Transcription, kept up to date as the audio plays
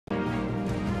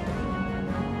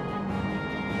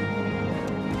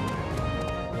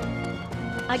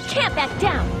I can't back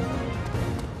down!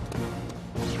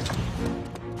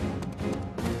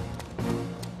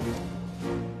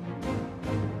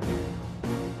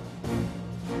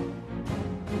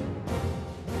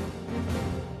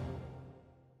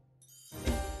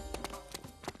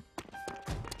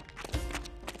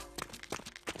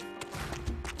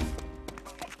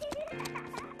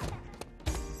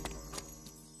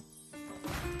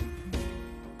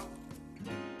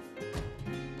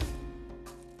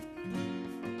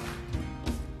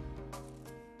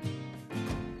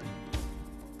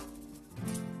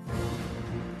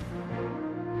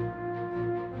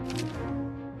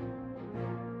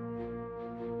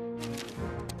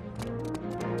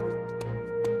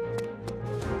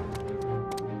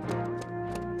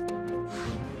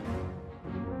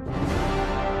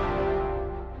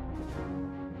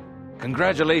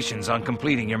 Congratulations on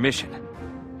completing your mission.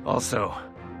 Also,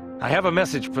 I have a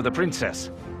message for the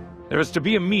Princess. There is to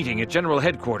be a meeting at General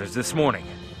Headquarters this morning.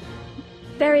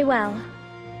 Very well.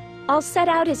 I'll set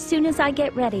out as soon as I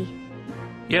get ready.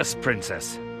 Yes,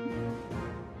 Princess.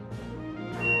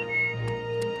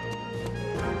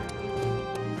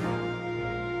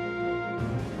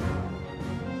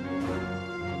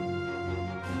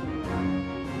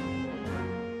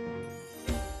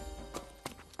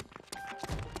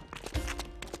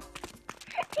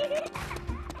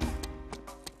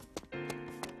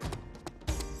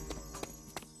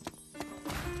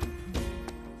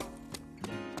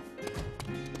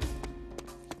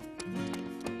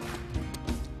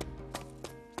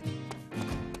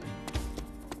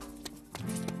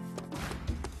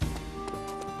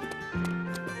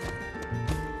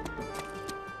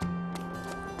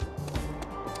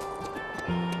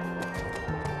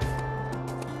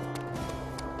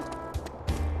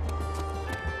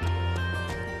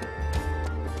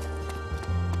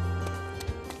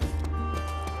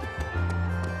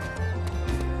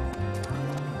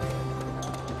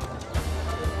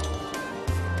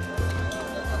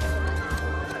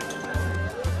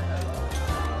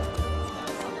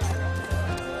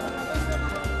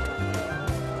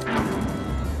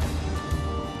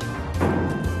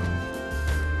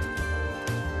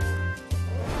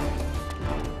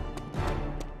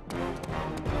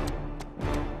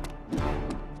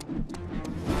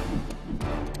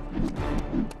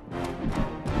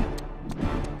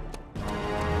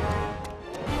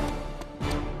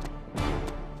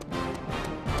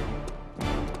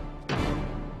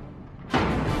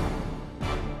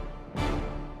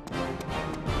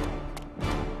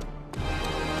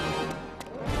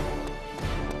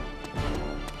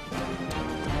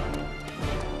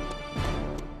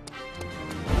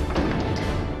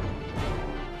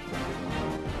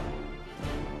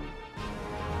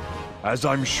 As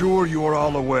I'm sure you are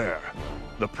all aware,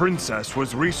 the Princess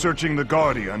was researching the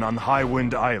Guardian on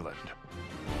Highwind Island.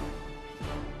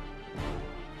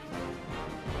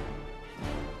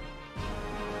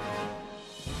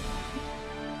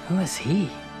 Who is he?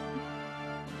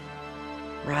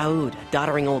 Raoud, a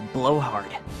doddering old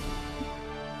blowhard.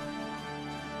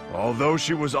 Although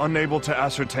she was unable to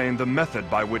ascertain the method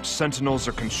by which Sentinels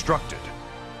are constructed,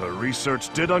 her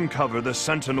research did uncover the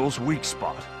Sentinel's weak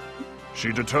spot.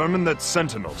 She determined that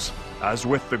Sentinels, as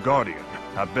with the Guardian,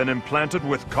 have been implanted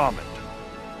with Command.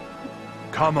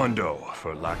 Commando,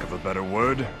 for lack of a better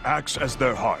word, acts as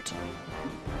their heart.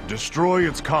 Destroy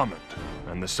its Command,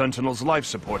 and the Sentinel's life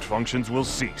support functions will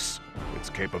cease. Its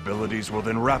capabilities will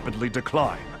then rapidly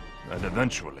decline, and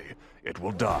eventually, it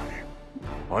will die.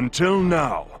 Until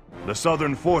now, the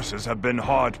Southern forces have been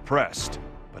hard-pressed,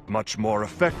 but much more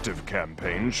effective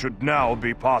campaigns should now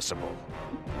be possible.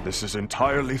 This is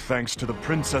entirely thanks to the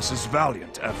Princess's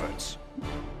valiant efforts.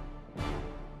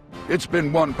 It's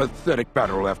been one pathetic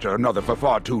battle after another for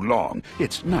far too long.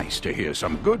 It's nice to hear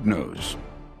some good news.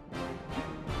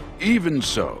 Even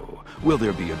so, will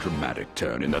there be a dramatic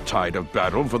turn in the tide of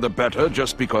battle for the better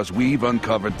just because we've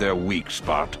uncovered their weak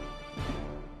spot?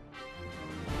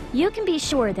 You can be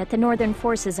sure that the Northern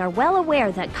forces are well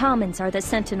aware that Commons are the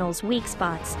Sentinels' weak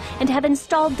spots and have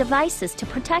installed devices to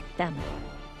protect them.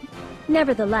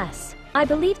 Nevertheless, I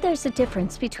believe there's a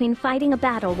difference between fighting a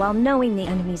battle while knowing the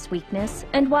enemy's weakness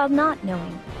and while not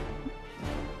knowing.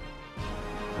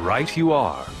 Right you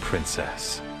are,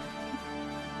 Princess.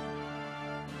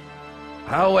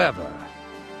 However,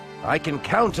 I can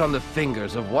count on the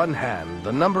fingers of one hand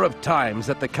the number of times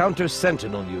that the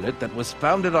Counter-Sentinel unit that was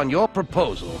founded on your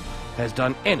proposal has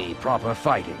done any proper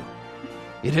fighting.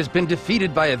 It has been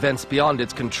defeated by events beyond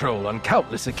its control on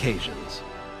countless occasions.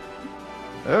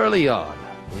 Early on,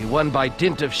 we won by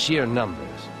dint of sheer numbers,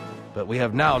 but we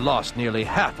have now lost nearly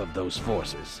half of those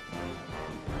forces.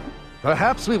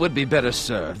 Perhaps we would be better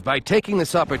served by taking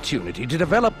this opportunity to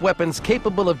develop weapons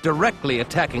capable of directly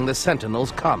attacking the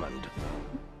Sentinel's command.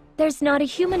 There's not a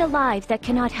human alive that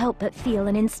cannot help but feel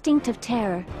an instinctive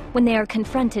terror when they are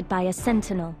confronted by a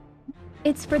Sentinel.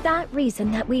 It's for that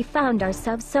reason that we found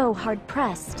ourselves so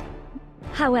hard-pressed.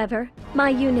 However, my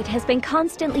unit has been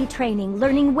constantly training,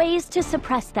 learning ways to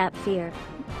suppress that fear.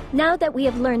 Now that we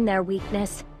have learned their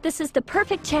weakness, this is the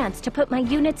perfect chance to put my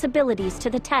unit's abilities to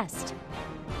the test.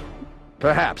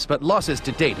 Perhaps, but losses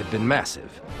to date have been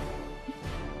massive.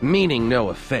 Meaning no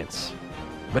offense,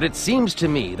 but it seems to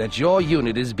me that your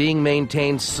unit is being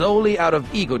maintained solely out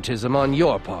of egotism on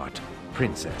your part,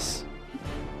 Princess.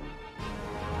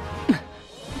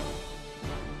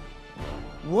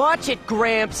 Watch it,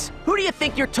 Gramps! Who do you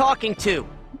think you're talking to?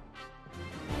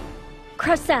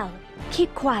 Crocell,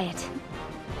 keep quiet.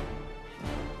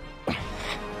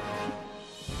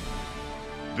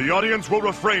 The audience will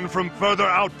refrain from further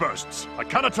outbursts. I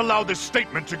cannot allow this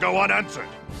statement to go unanswered.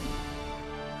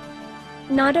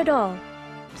 Not at all.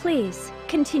 Please,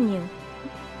 continue.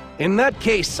 In that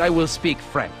case, I will speak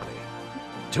frankly.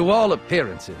 To all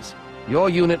appearances, your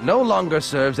unit no longer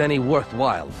serves any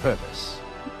worthwhile purpose.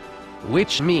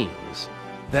 Which means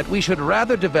that we should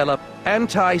rather develop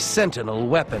anti-Sentinel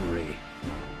weaponry.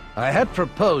 I had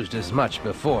proposed as much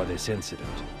before this incident,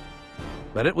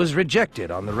 but it was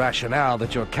rejected on the rationale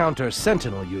that your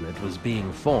counter-Sentinel unit was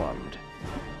being formed.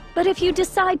 But if you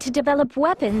decide to develop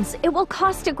weapons, it will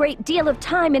cost a great deal of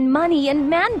time and money and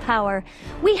manpower.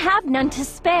 We have none to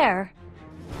spare.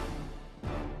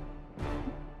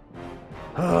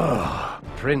 Oh,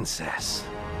 Princess.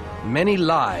 Many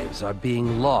lives are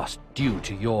being lost due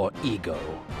to your ego.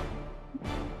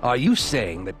 Are you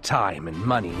saying that time and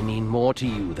money mean more to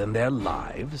you than their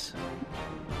lives?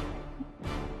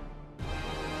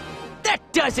 That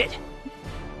does it!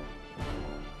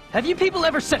 Have you people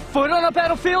ever set foot on a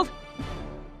battlefield?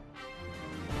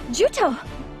 Juto!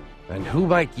 And who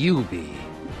might you be?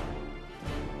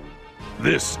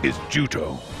 This is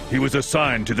Juto. He was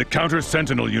assigned to the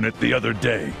Counter-Sentinel unit the other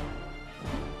day.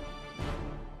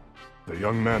 The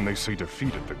young man they say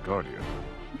defeated the Guardian.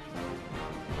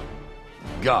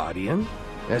 Guardian?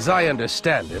 As I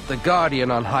understand it, the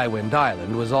Guardian on Highwind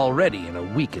Island was already in a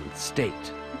weakened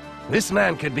state. This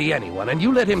man could be anyone, and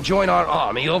you let him join our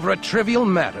army over a trivial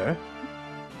matter?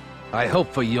 I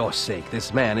hope for your sake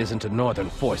this man isn't a Northern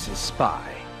Forces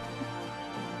spy.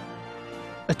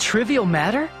 A trivial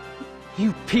matter?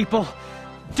 You people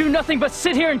do nothing but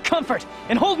sit here in comfort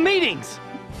and hold meetings!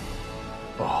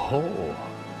 Oh,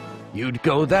 you'd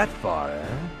go that far,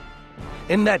 eh?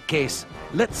 In that case,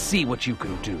 let's see what you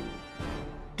can do.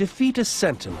 Defeat a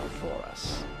Sentinel for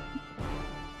us.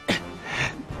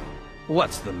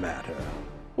 What's the matter?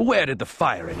 Where did the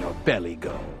fire in your belly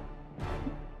go?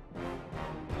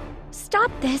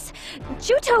 Stop this!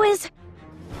 Juto is...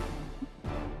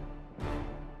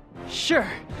 Sure,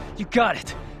 you got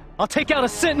it. I'll take out a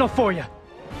Sentinel for you.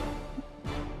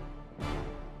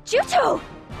 Juto!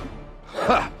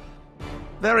 Ha!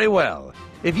 Very well.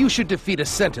 If you should defeat a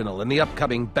Sentinel in the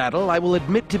upcoming battle, I will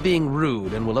admit to being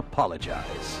rude and will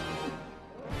apologize.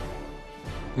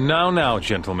 Now,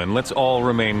 gentlemen, let's all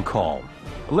remain calm.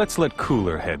 Let's let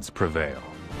cooler heads prevail.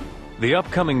 The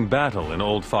upcoming battle in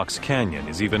Old Fox Canyon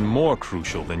is even more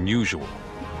crucial than usual.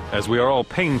 As we are all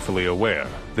painfully aware,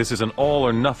 this is an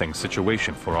all-or-nothing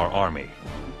situation for our army.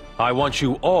 I want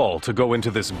you all to go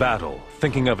into this battle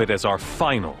thinking of it as our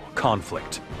final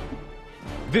conflict.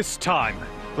 This time,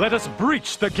 let us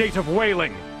breach the Gate of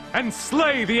Wailing and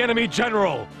slay the enemy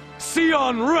general,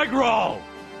 Sion Regral!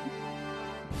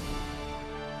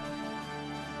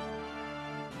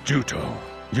 Juto,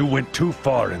 you went too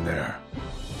far in there.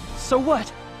 So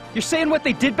what? You're saying what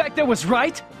they did back there was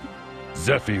right?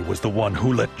 Zephy was the one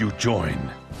who let you join.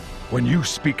 When you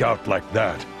speak out like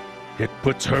that, it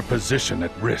puts her position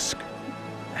at risk.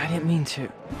 I didn't mean to.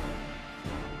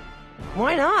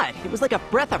 Why not? It was like a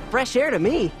breath of fresh air to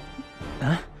me.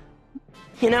 Huh?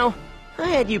 You know, I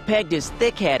had you pegged as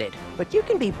thick-headed, but you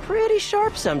can be pretty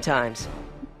sharp sometimes.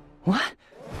 What?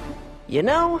 You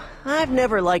know, I've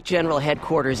never liked General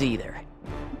Headquarters either.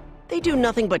 They do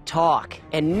nothing but talk,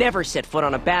 and never set foot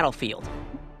on a battlefield.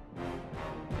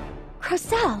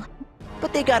 Crocell!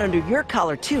 But they got under your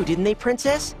collar too, didn't they,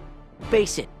 Princess?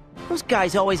 Face it, those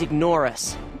guys always ignore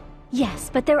us. Yes,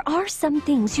 but there are some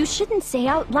things you shouldn't say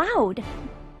out loud.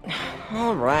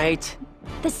 All right.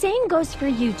 The same goes for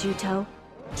you, Juto.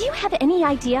 Do you have any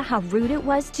idea how rude it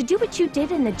was to do what you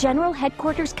did in the General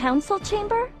Headquarters Council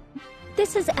Chamber?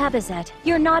 This is Abazet.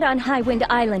 You're not on Highwind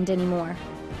Island anymore.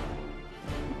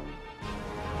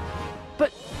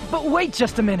 But wait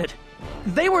just a minute.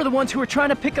 They were the ones who were trying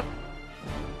to pick up...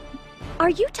 Are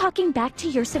you talking back to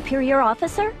your superior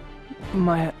officer?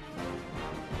 My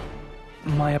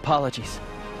apologies,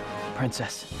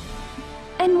 Princess.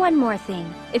 And one more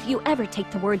thing. If you ever take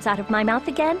the words out of my mouth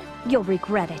again, you'll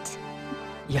regret it.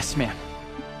 Yes, ma'am.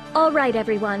 All right,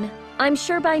 everyone. I'm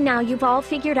sure by now you've all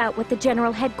figured out what the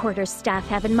General Headquarters staff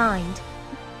have in mind.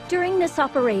 During this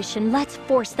operation, let's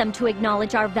force them to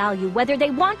acknowledge our value, whether they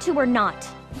want to or not.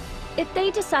 If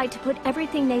they decide to put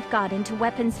everything they've got into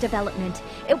weapons development,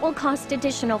 it will cost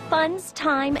additional funds,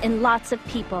 time, and lots of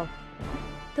people.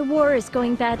 The war is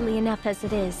going badly enough as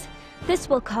it is. This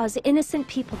will cause innocent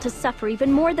people to suffer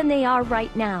even more than they are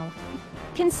right now.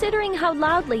 Considering how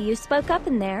loudly you spoke up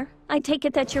in there, I take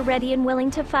it that you're ready and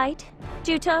willing to fight,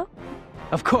 Juto?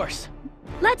 Of course.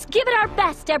 Let's give it our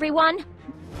best, everyone!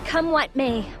 Come what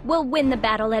may, we'll win the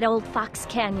battle at Old Fox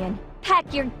Canyon.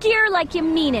 Pack your gear like you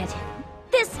mean it.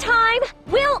 This time,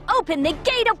 we'll open the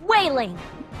Gate of Wailing!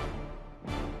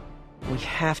 We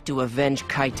have to avenge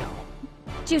Kaito.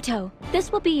 Juto,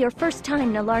 this will be your first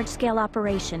time in a large-scale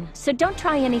operation, so don't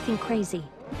try anything crazy.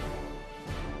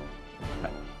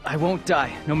 I won't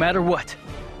die, no matter what.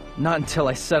 Not until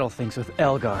I settle things with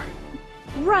Elgar.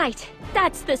 Right,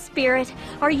 that's the spirit.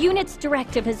 Our unit's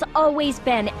directive has always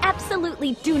been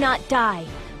absolutely do not die.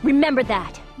 Remember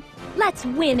that. Let's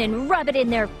win and rub it in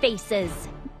their faces.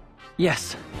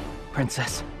 Yes,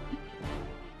 Princess.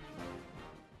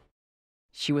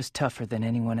 She was tougher than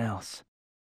anyone else.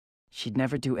 She'd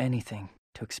never do anything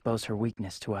to expose her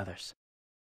weakness to others.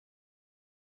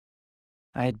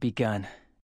 I had begun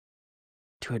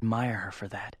to admire her for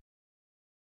that.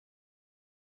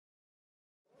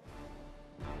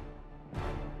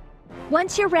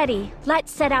 Once you're ready,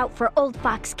 let's set out for Old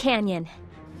Fox Canyon.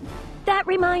 That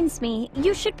reminds me,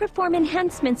 you should perform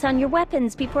enhancements on your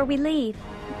weapons before we leave.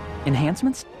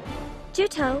 Enhancements?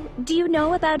 Juto, do you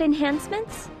know about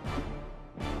enhancements?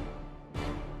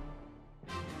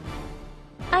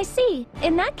 I see.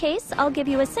 In that case, I'll give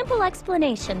you a simple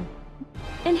explanation.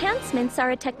 Enhancements are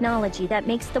a technology that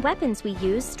makes the weapons we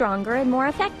use stronger and more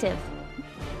effective.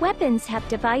 Weapons have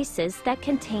devices that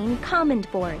contain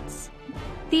command boards.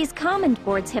 These command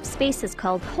boards have spaces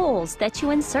called holes that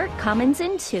you insert commands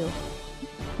into.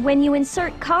 When you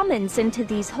insert commands into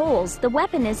these holes, the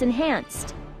weapon is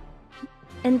enhanced.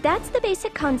 And that's the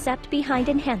basic concept behind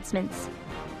enhancements.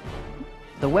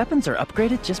 The weapons are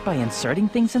upgraded just by inserting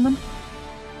things in them?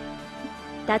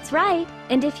 That's right,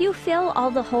 and if you fill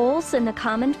all the holes in the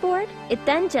command board, it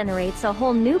then generates a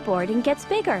whole new board and gets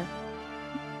bigger.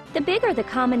 The bigger the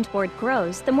command board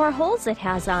grows, the more holes it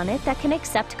has on it that can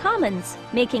accept commands,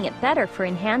 making it better for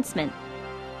enhancement.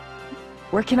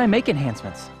 Where can I make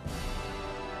enhancements?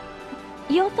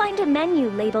 You'll find a menu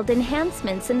labeled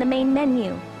Enhancements in the main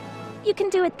menu. You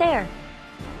can do it there.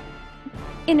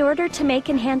 In order to make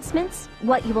enhancements,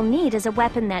 what you will need is a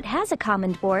weapon that has a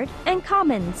command board and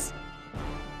commons.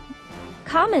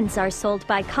 Commons are sold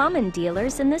by common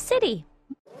dealers in the city.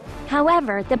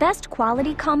 However, the best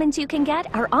quality commons you can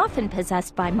get are often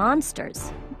possessed by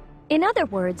monsters. In other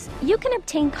words, you can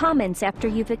obtain commons after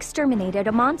you've exterminated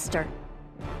a monster.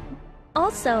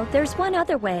 Also, there's one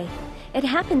other way. It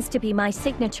happens to be my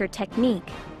signature technique.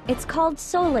 It's called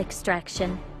soul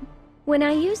extraction. When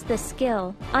I use this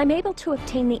skill, I'm able to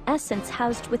obtain the essence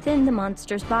housed within the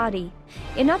monster's body.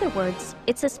 In other words,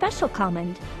 it's a special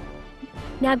command.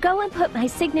 Now go and put my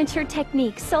signature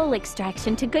technique, soul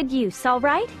extraction, to good use, all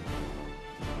right?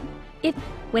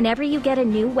 Whenever you get a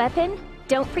new weapon,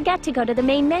 don't forget to go to the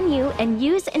main menu and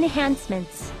use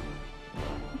enhancements.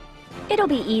 It'll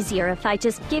be easier if I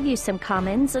just give you some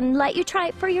commons and let you try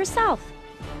it for yourself.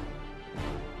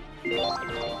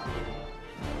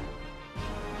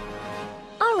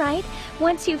 All right,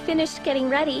 once you've finished getting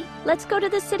ready, let's go to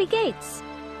the city gates.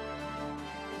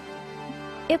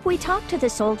 If we talk to the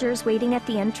soldiers waiting at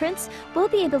the entrance, we'll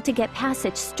be able to get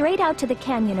passage straight out to the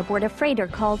canyon aboard a freighter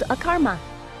called a Karma.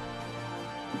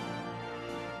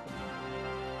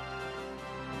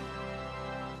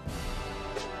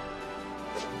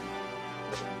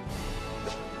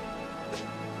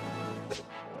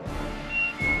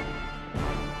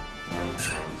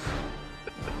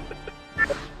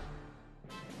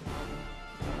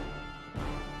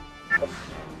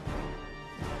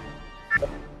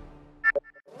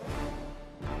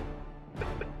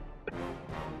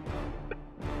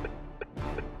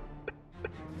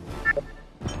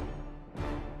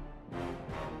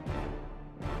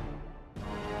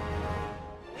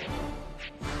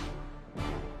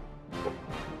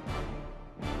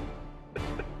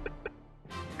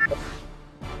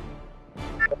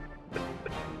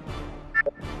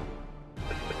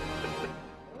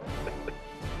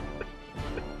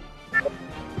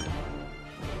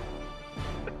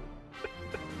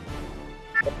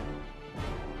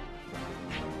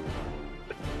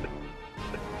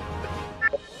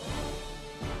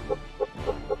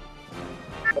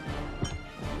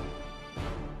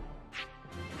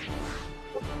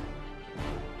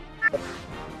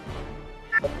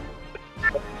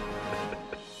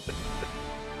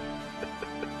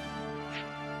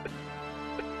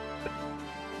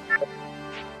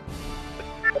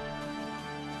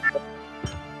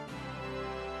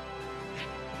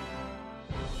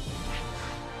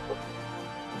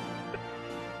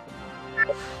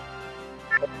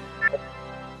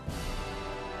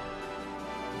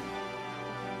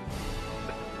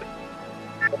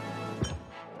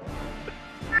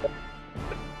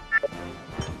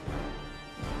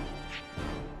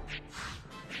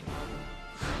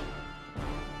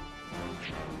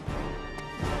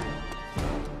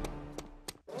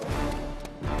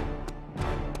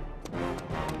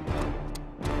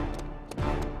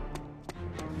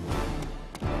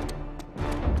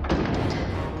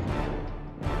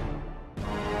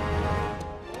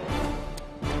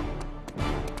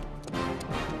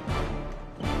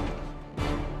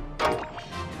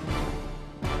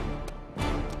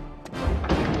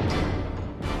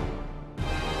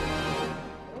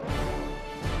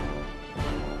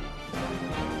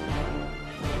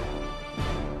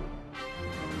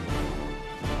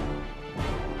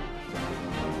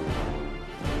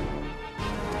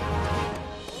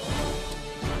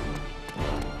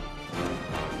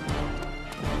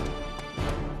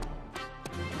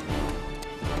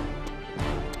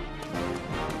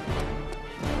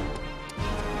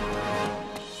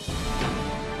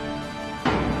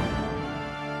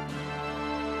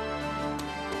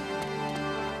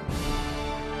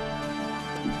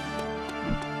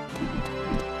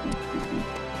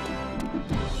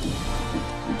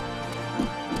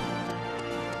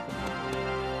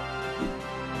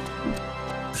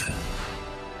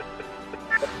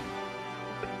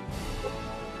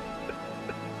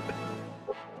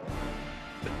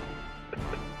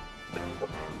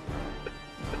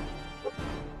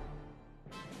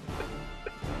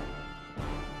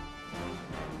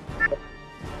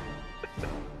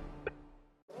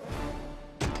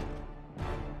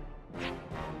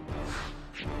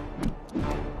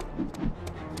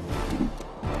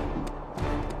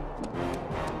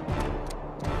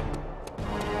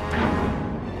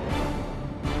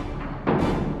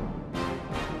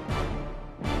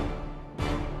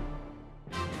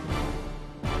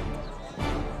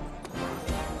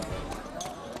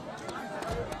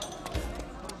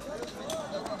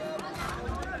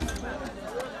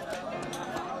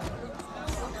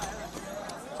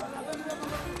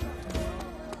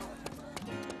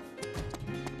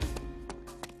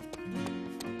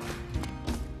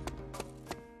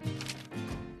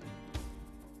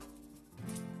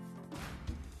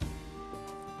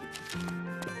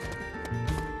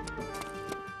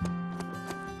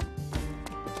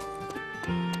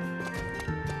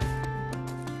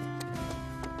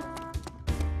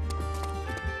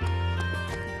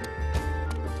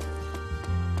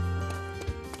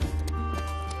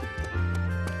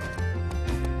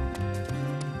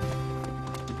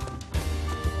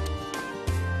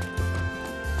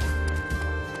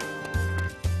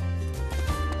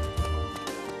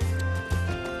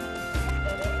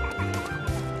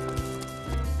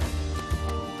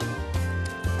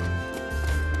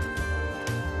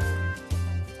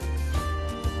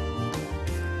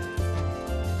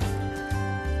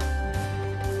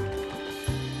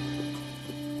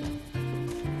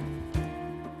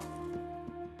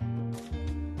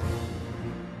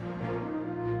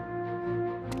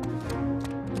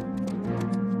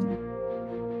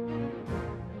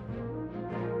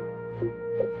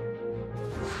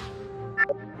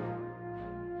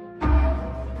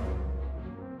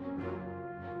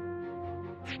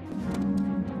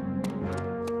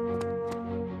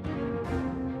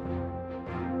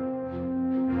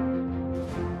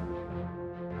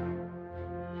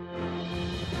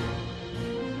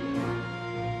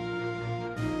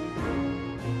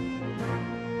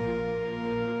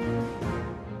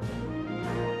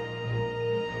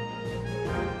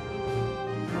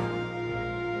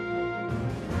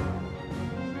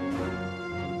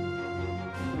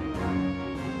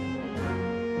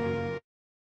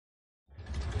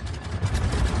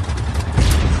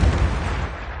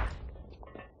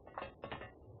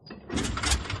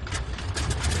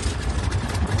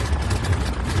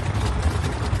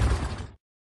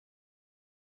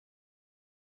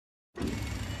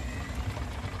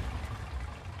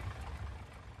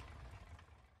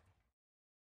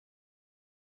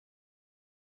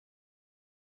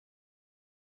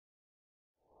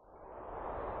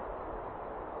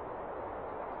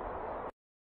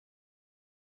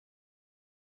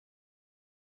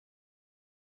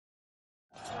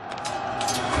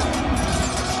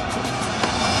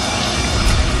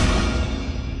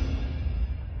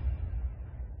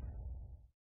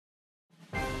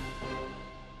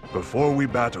 Before we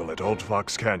battle at Old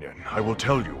Fox Canyon, I will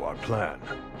tell you our plan.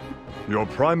 Your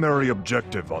primary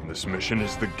objective on this mission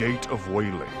is the Gate of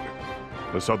Wailing.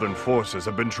 The Southern forces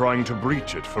have been trying to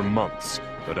breach it for months,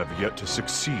 but have yet to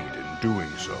succeed in doing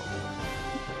so.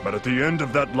 But at the end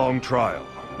of that long trial,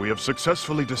 we have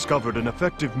successfully discovered an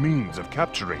effective means of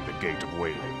capturing the Gate of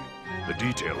Wailing. The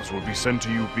details will be sent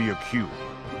to you via Q.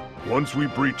 Once we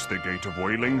breach the Gate of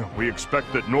Wailing, we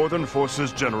expect that Northern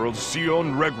Forces General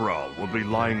Sion Regral will be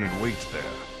lying in wait there.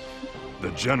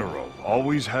 The General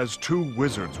always has 2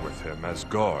 wizards with him as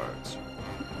guards.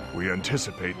 We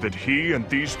anticipate that he and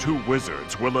these 2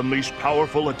 wizards will unleash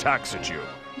powerful attacks at you.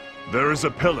 There is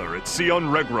a pillar at Sion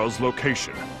Regral's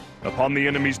location. Upon the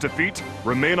enemy's defeat,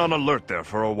 remain on alert there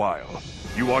for a while.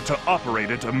 You are to operate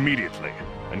it immediately,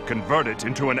 and convert it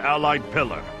into an allied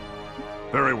pillar.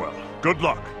 Very well. Good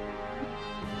luck.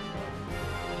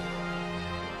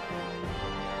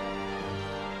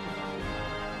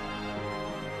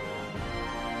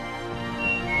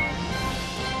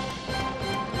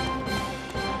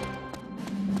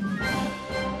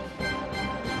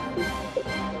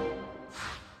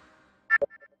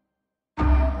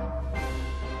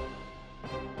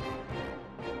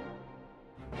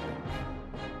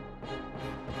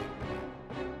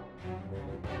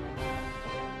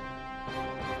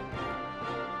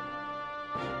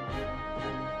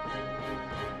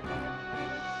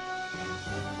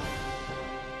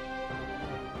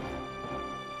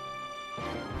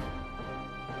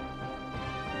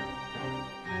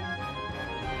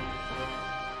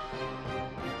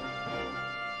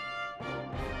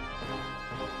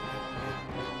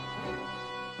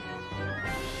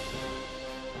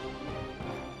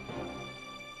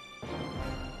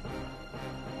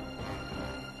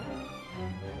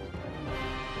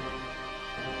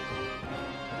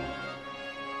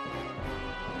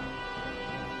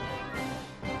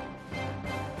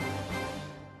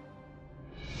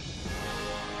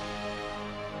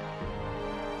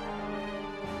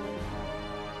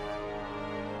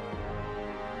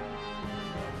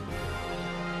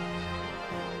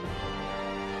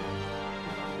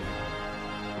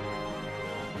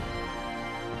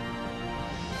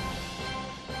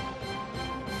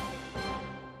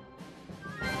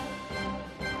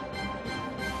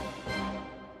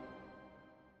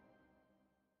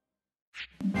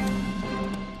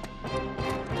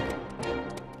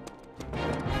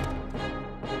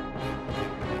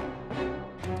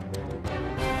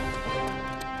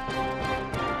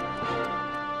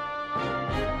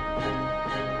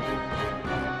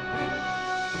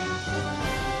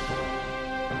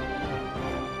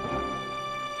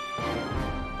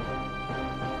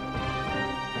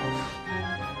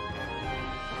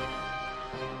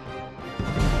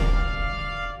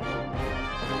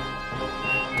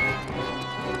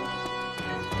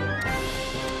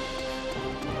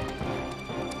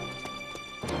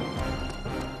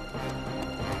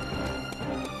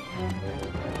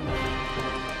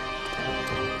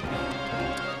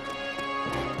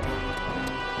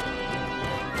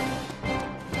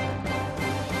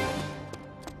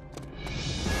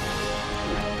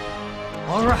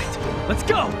 All right, let's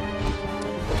go!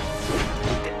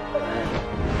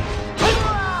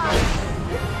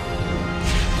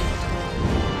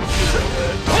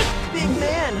 Big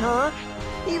man, huh?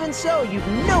 Even so, you've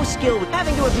no skill with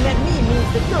having to have met me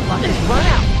means that your luck has run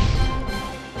out.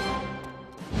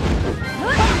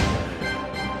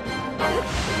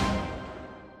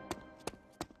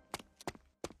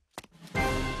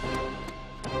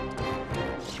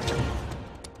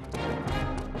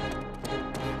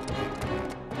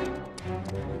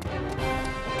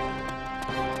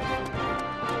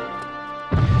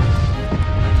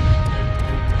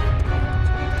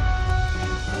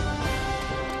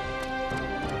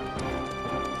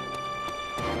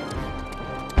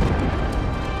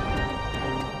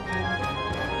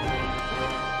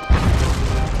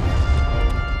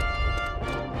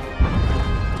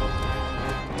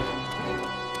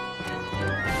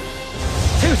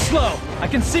 Too slow! I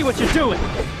can see what you're doing!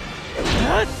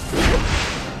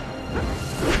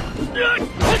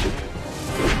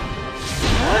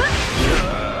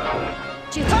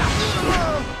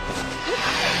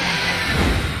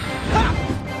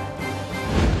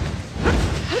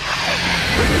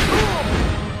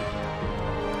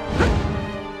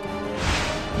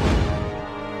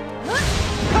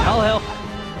 I'll help.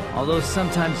 Although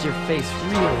sometimes your face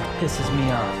really pisses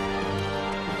me off.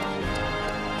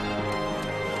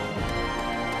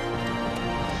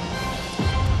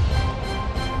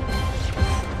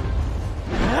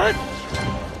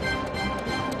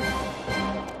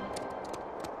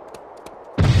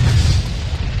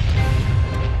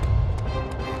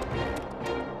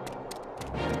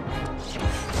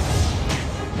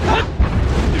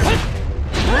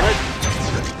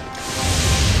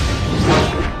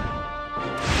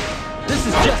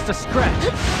 This is just a scratch.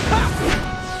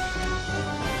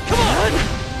 Come on!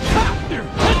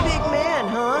 Big man,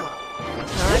 huh?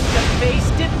 Time to face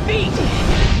defeat!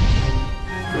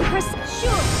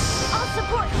 Sure, I'll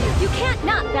support you. You can't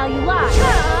not value lives.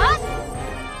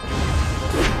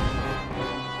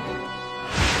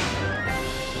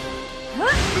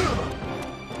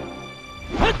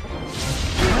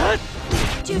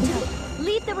 Juto,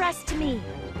 leave the rest to me.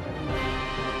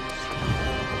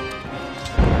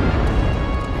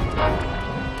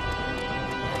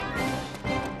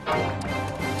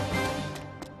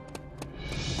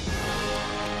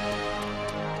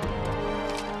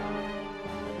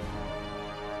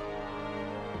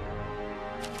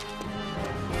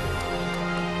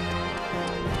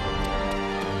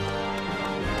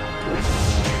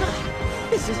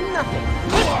 This is nothing.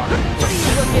 What are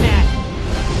you looking at?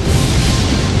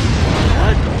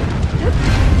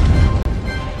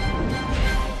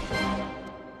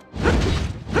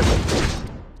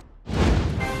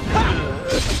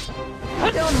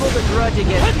 Don't hold a grudge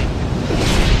against me.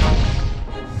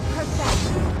 Perfect.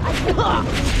 I get your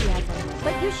enthusiasm,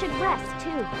 but you should rest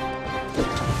too.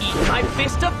 Eat my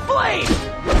fist of flame!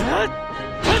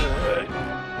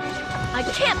 I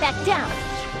can't back down.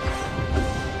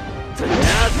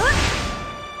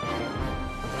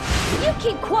 You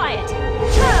keep quiet.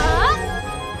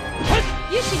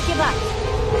 You should give up.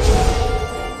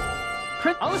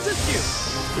 I'll assist you.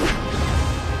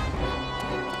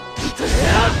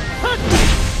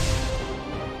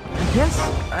 I guess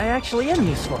I actually am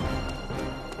useful.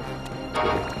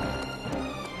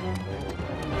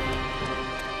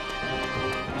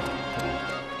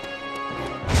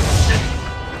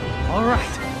 All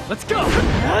right, let's go.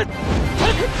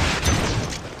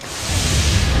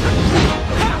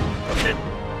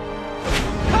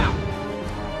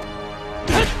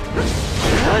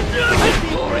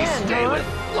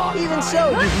 Even so,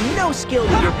 you've no skill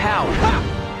with your power.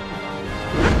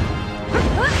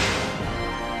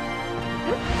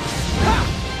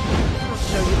 I'll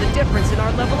show you the difference in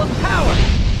our level of power.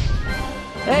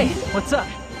 Hey, what's up?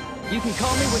 You can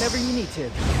call me whenever you need to.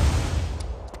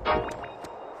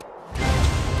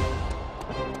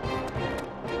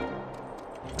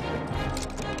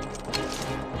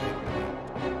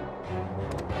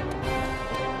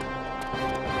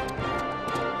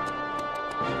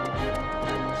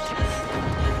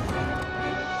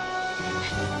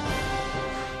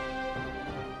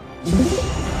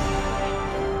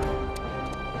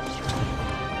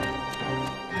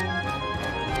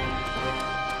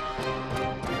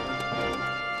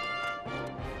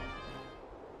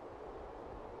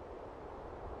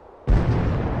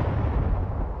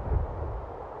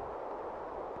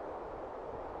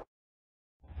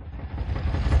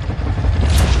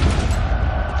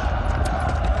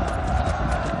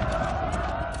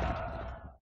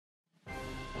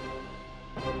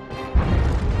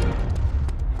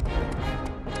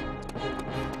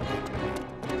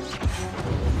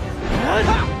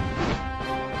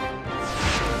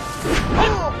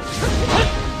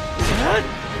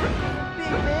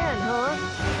 Big man, huh?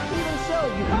 Even so,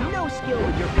 you've no skill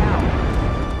with your power.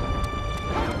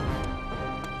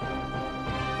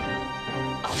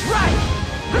 All right!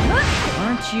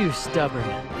 Aren't you stubborn?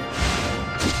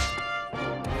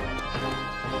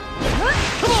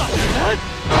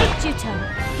 Juto,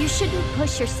 you shouldn't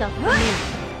push yourself for me.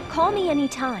 Call me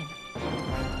anytime.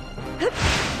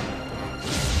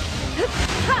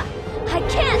 I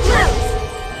can't lose!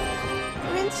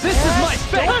 Princess, This is my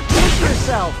fate! Don't push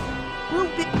yourself! We'll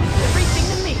be everything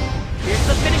to me. Here's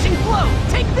the finishing blow.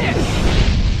 Take this!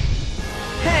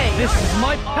 Hey! This is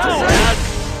my power!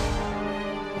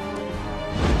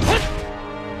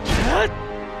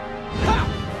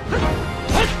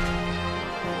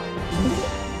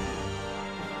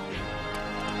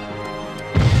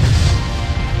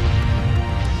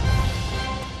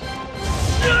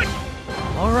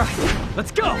 All right,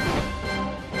 let's go!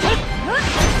 Damn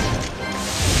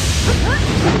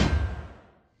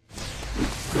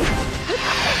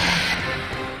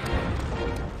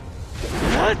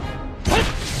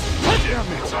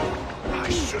it! I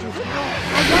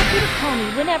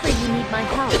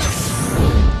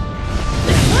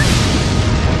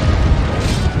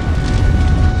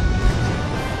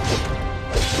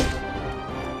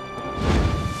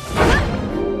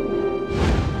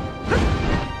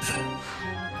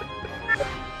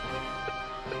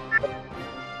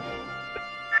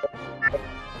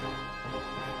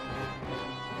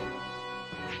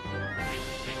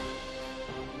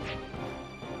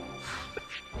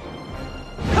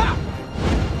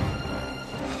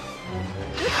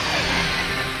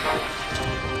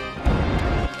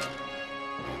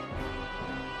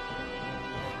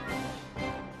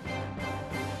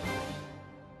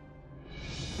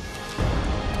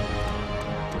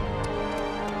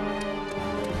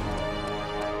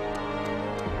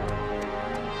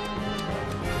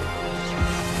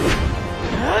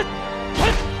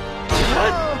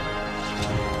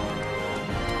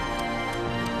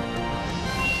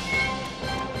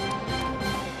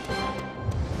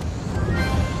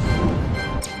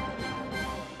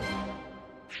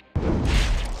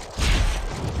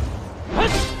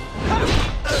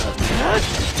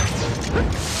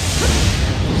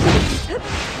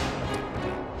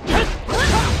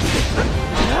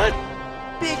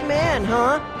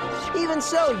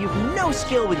So you've no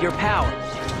skill with your power.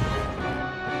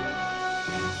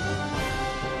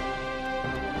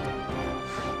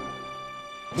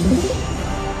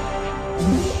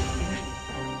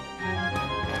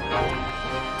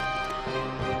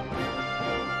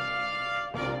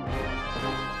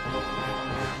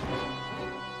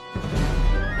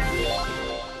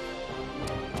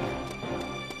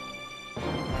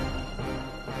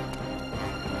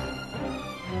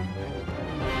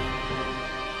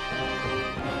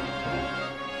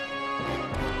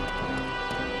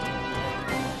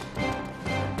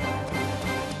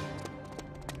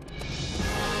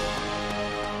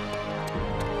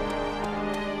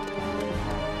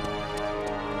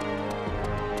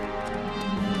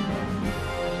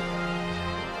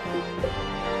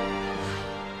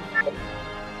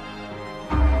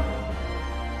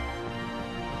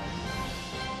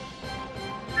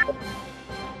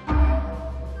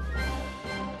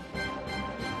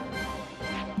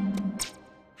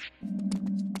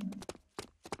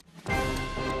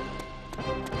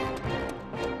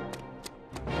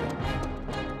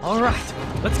 All right,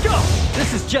 let's go!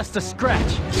 This is just a scratch.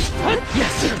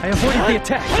 Yes, I avoided the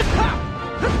attack.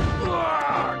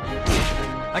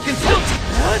 I can still...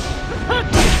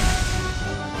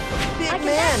 Big I can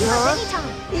man, back you huh? up anytime.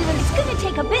 Even It's gonna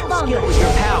take a bit skill longer. with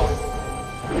your power.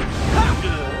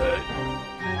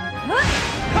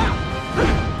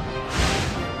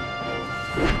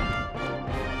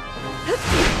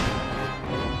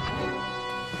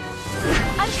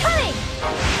 I'm coming!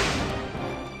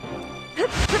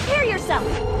 Prepare yourself!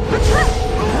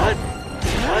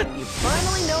 You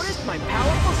finally noticed my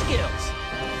powerful skills.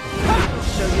 I'll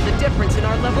show you the difference in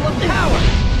our level of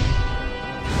power.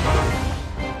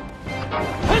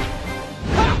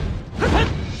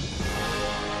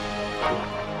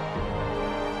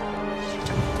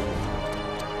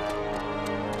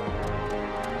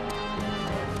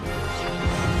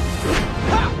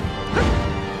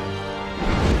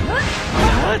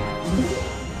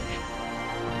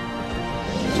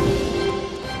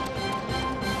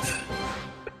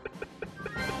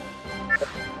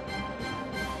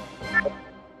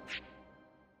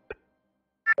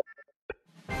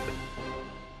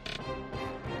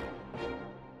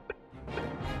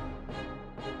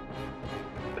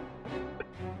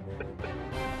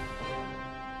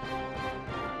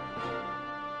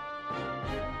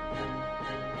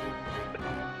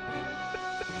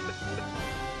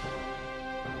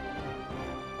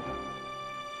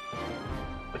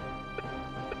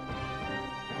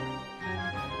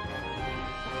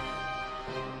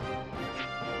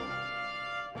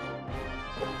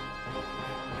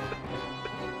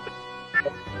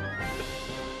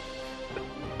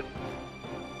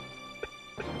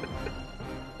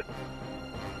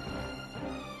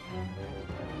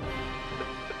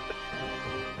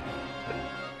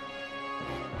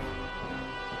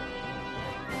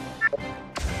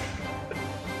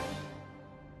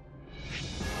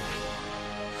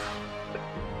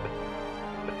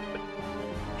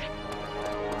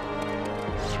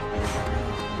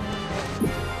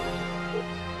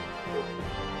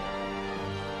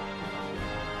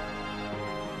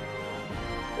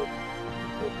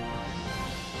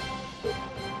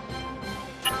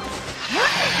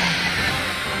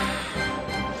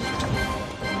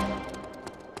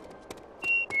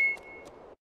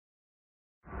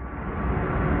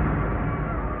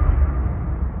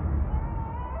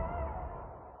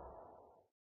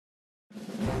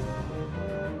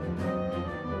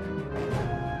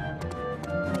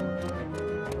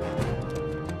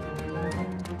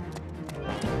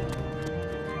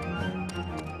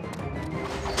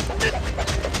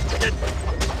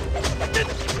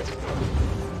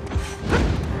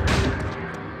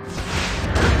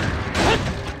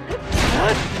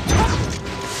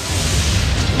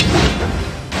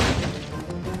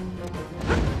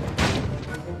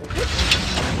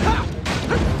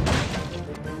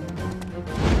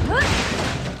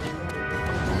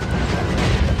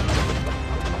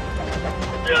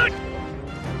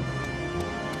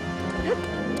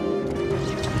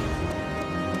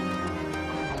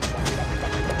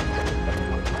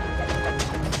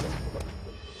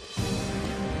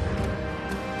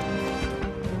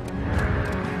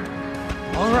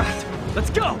 All right, let's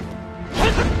go!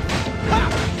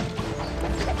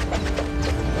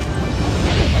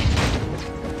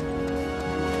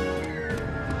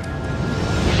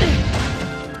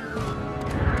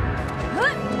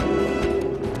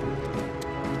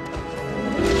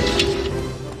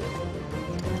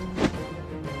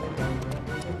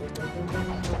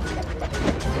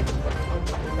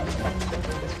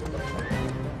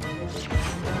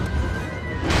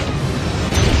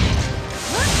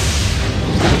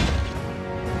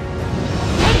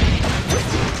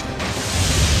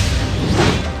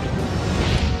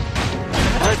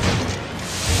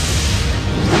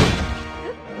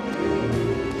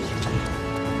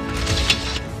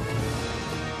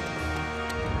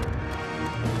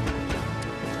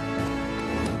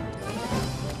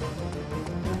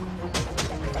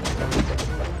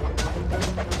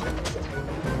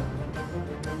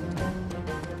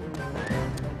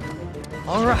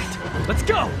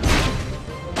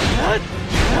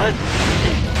 I'm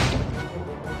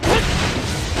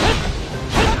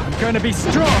gonna be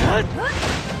strong!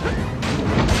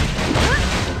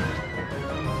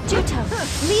 Juto,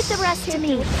 leave the rest to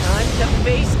me. Time to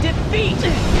face defeat!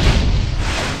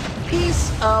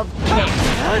 Piece of cake!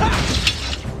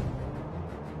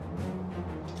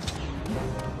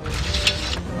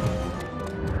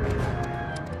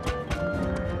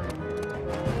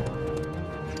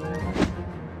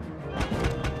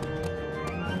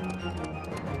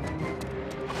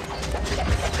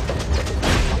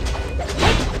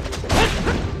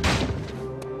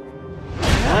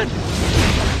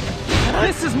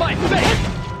 This is my fate!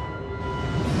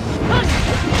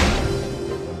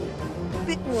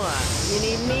 What? You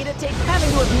need me to take... Having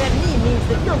to have met me means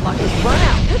that your luck has run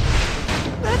out.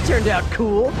 That turned out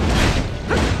cool.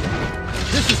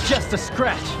 This is just a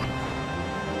scratch.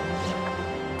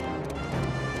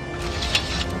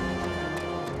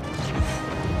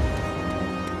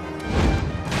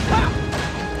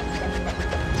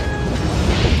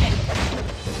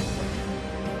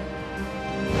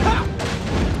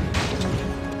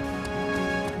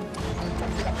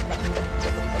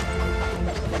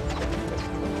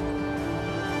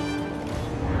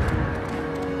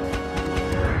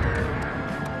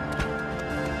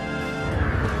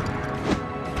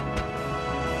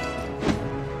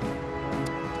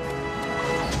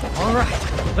 All right,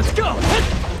 let's go!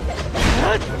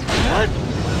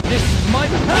 This is my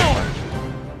power!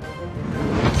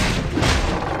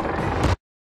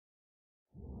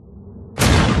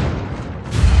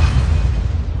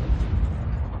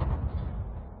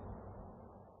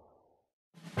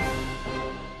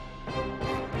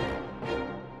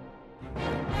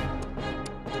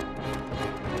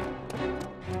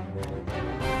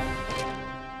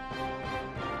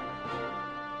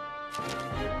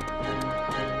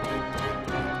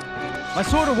 My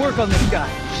sword will work on this guy.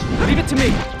 Leave it to me.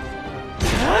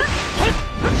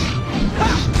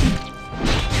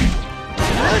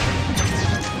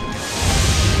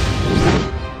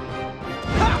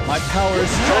 My power is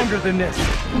stronger than this.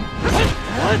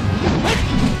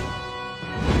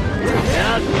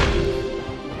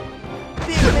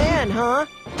 Big man, huh?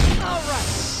 All right,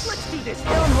 let's do this.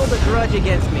 Don't hold a grudge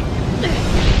against me.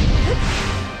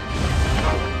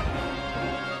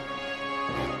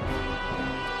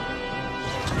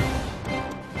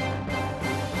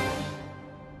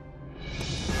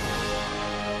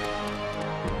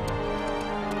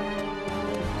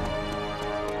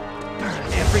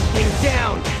 Everything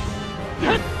down!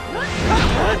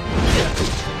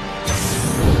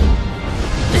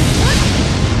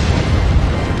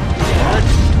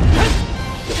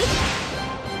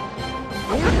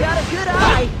 You've got a good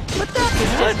eye, but that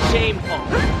is just shameful.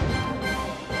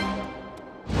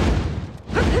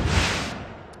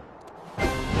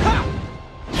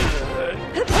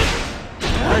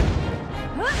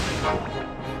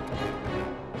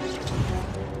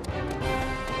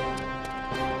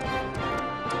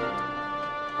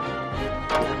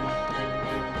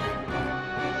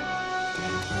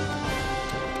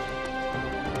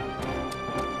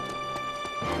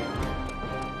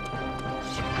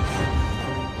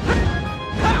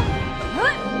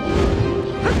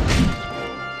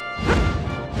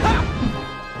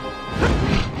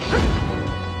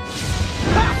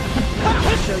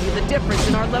 Show you the difference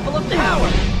in our level of power.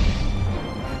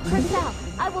 Purcell,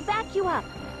 I will back you up.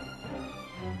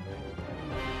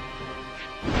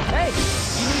 Hey,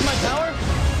 you need my power?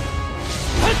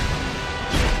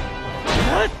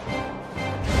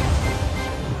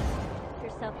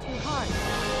 Yourself too hard.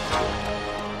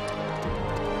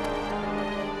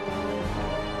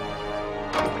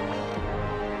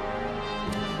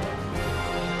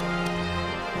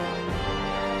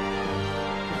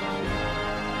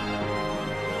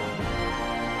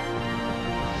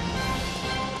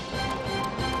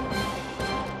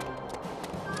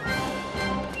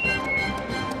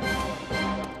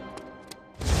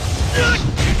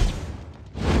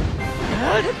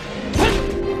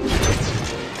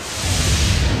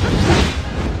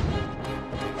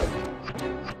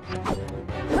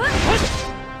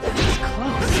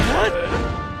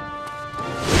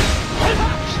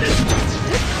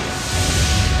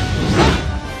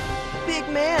 Big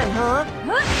man, huh?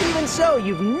 Even so,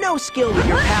 you've no skill with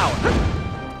your power.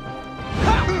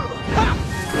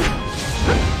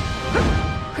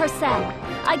 Purcell,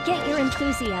 I get your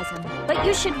enthusiasm, but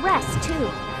you should rest too.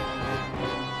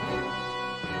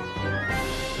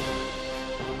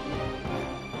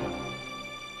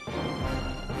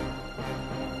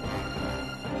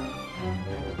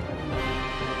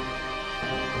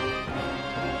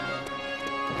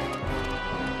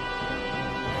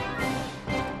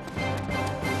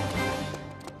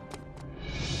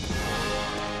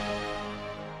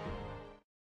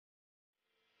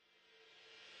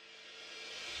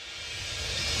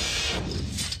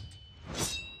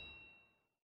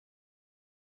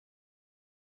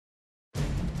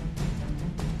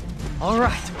 All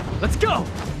right, let's go!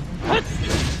 I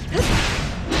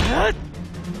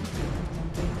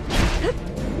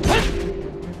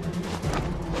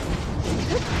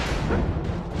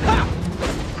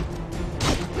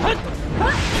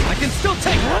can still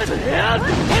take it!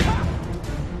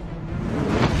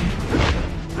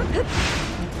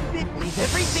 Leave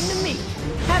everything to me.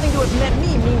 Having to have met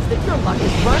me means that your luck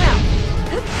has run out.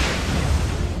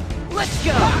 Let's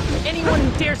go! Anyone who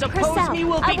dares oppose Purcell, me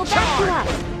will I be will back you charged!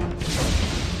 up.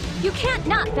 You can't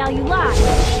not value lives.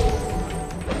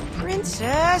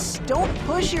 Princess, don't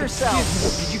push yourself.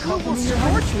 Did you I call will me your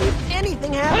support you if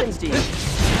anything happens to you.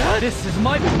 This is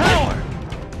my power!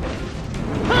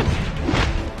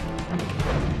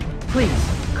 Please,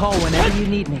 call whenever you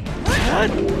need me.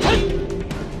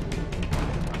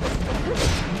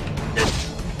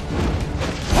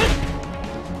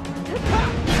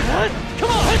 Come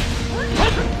on!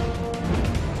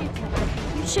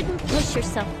 You shouldn't push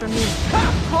yourself for me.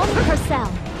 Call me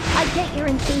Purcell. I get your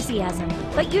enthusiasm,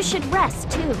 but you should rest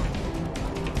too.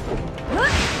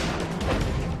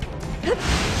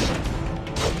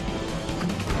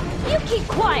 You keep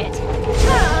quiet.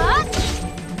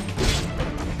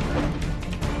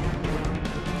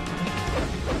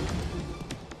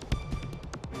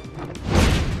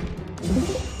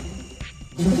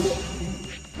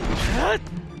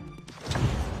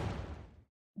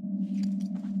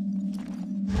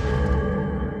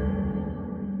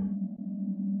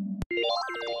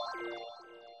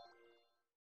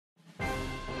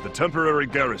 The temporary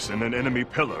garrison and enemy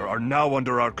pillar are now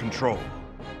under our control.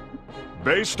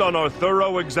 Based on our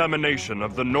thorough examination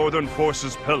of the Northern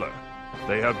Forces pillar,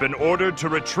 they have been ordered to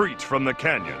retreat from the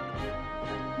canyon.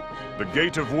 The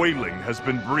Gate of Wailing has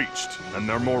been breached, and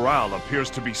their morale appears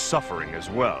to be suffering as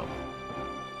well.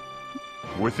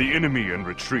 With the enemy in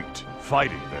retreat,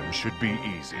 fighting them should be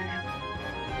easy.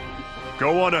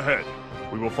 Go on ahead.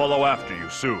 We will follow after you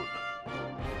soon.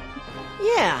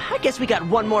 Yeah, I guess we got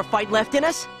one more fight left in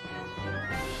us.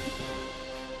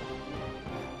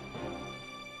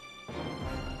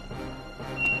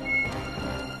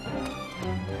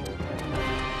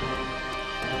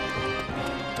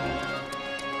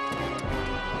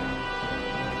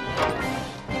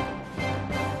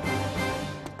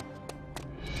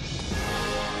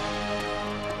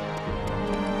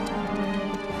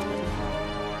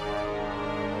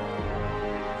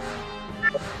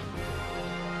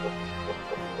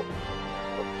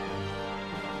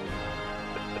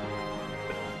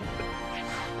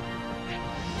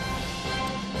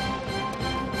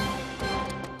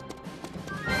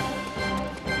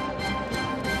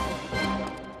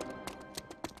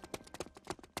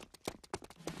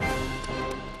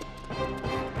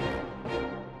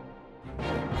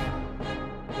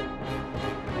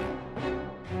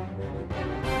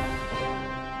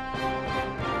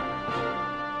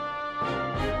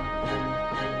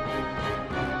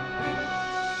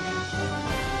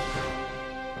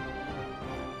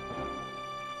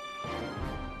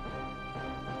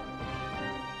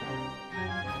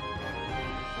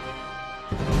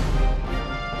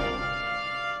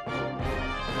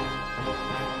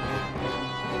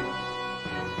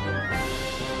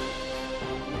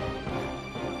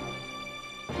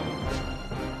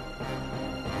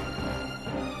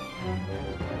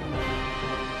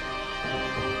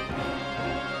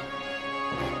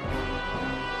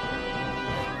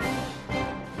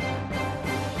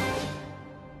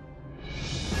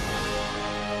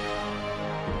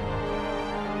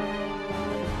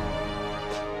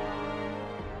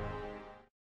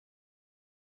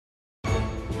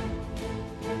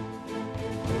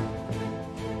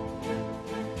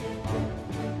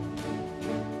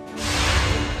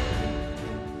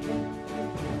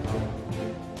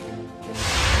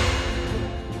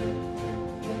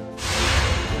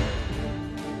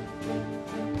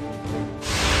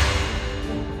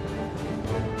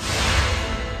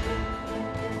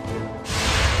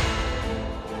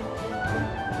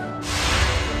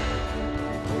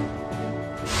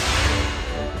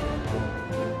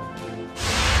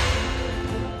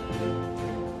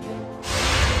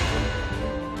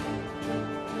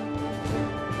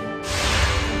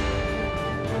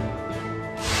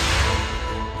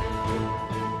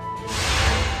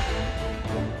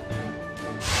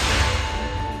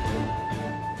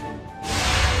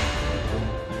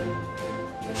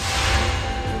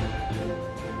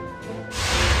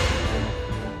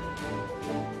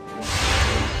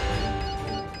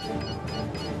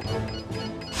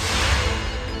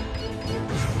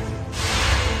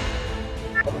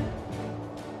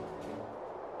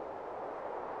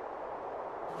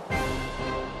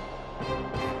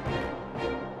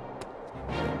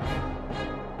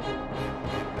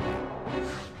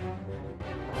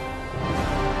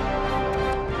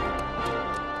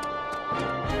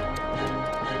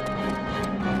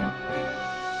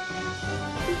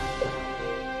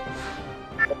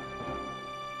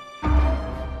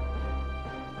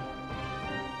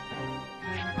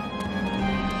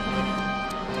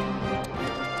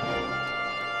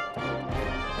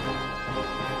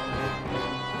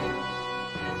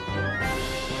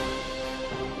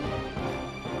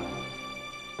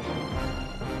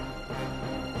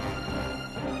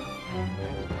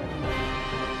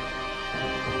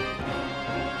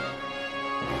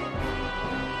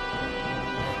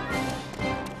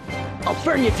 I'll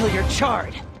burn you till you're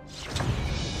charred.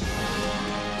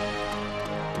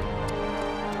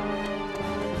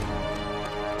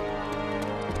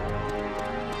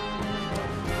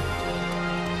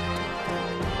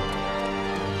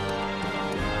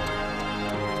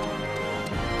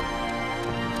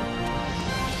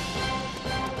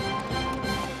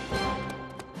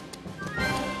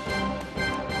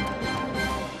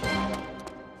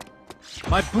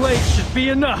 My blade should be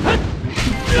enough!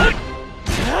 Big...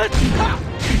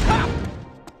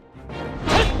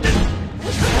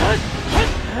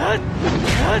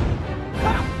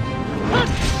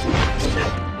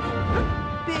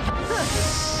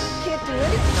 Can't do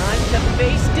any time to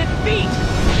face defeat!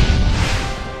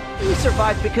 You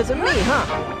survived because of me, huh?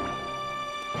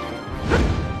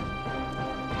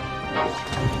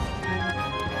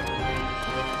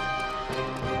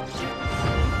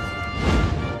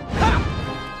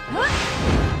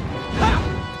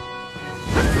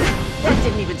 That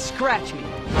didn't even scratch me.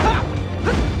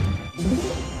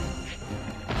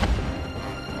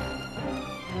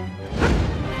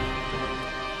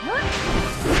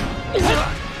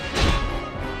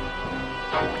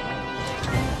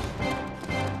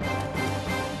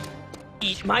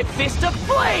 Eat my fist of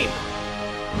flame!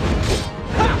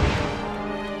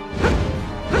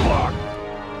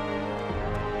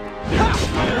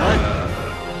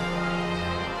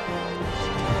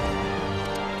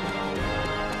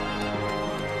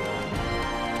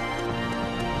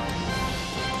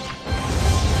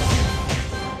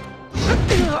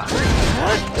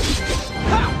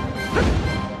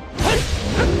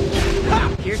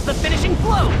 Here's the finishing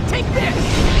blow! Take this!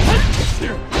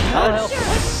 Sure, I'll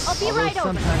be right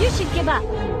over. You should give up.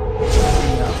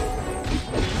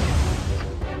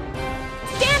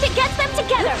 Stand against them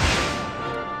together!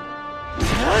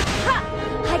 Ha!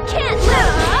 I can't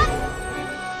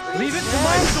live! Leave it to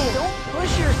my sword! Don't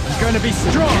push yourself! It's gonna be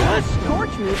strong!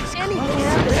 Scorch me if anything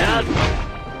happens.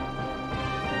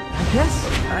 I guess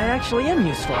I actually am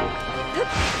useful.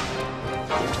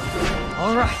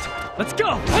 Alright, let's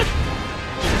go!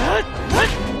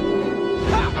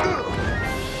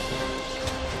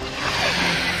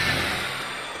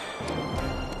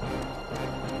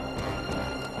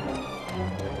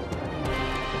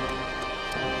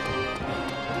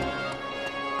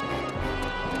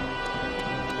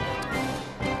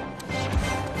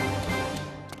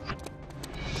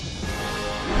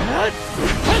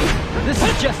 This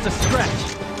is just a scratch.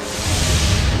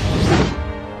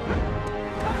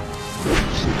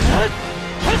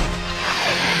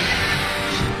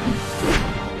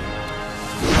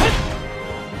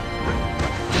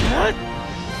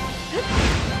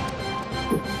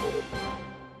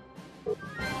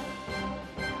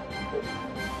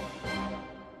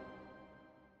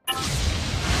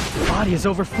 The body is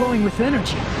overflowing with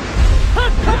energy.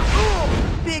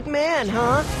 Big man,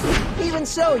 huh? Even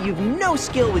so, you've no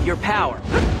skill with your power.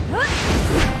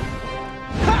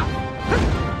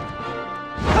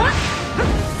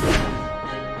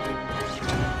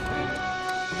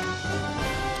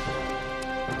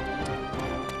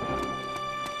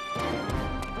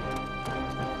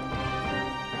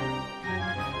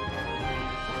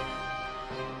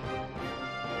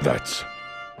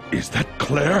 Is that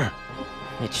Claire?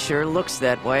 It sure looks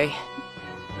that way.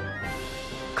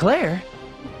 Claire?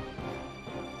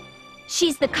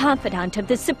 She's the confidant of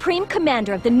the Supreme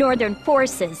Commander of the Northern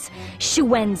Forces,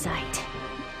 Shuenzite.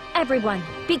 Everyone,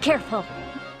 be careful.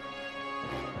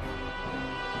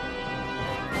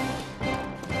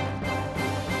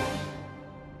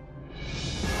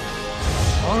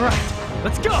 All right,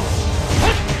 let's go!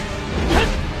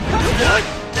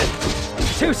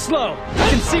 Too slow! I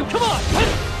can see... Come on!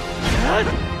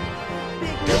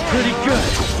 You're pretty good.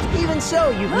 Even so,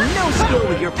 you've no skill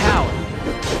with your power.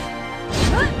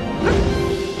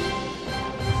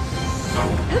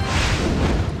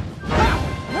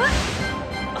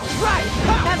 Right!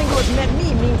 Having to have met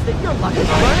me means that your luck has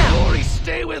run out. Glory,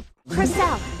 stay with...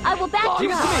 Crystal, I will back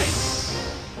you up.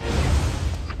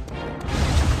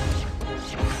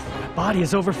 My body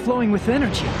is overflowing with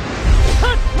energy.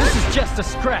 This is just a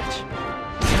scratch.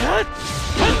 My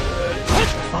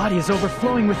body is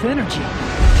overflowing with energy.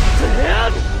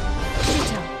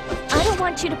 Tito, I don't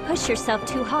want you to push yourself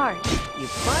too hard. You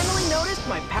finally noticed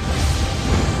my power.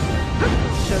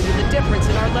 Show you the difference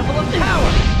in our level of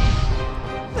power.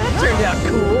 That turned out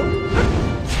cool.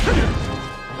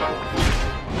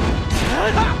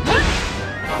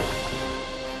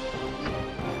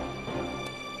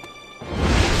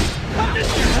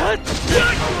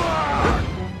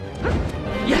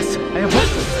 Yes, I have one.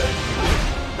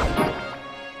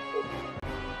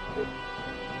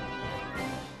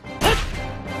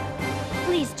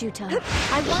 Please, Juto,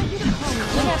 I want you to call me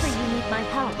whenever you need my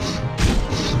help.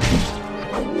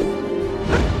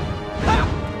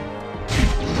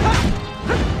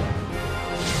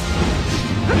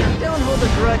 Don't hold a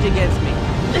grudge against me.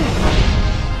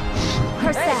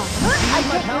 Herself, I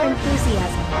get your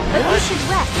enthusiasm, but you should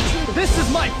rest too. This is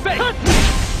my fate!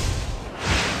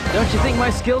 Don't you think my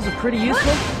skills are pretty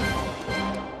useful?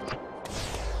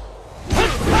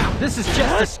 This is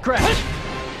just a scratch.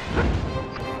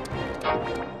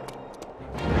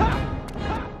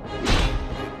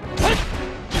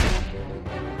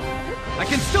 I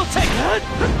can still take it!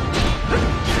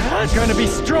 I'm gonna be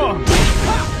strong!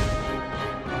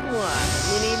 What?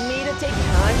 You need me to take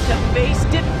time to face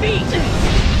defeat?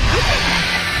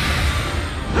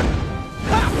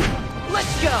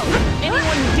 Let's go!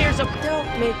 Anyone who dares up...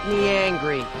 Don't make me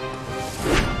angry.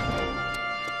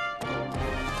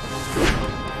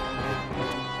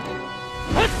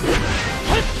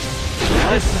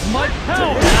 This is my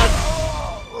power!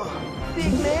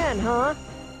 Big man, huh?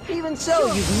 Even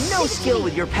so, you've no skill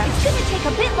with your It's path. gonna take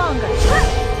a bit longer.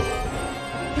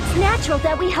 It's natural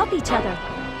that we help each other.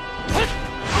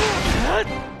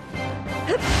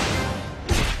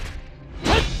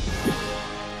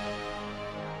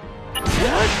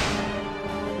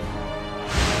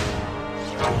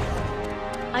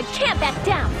 I can't back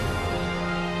down.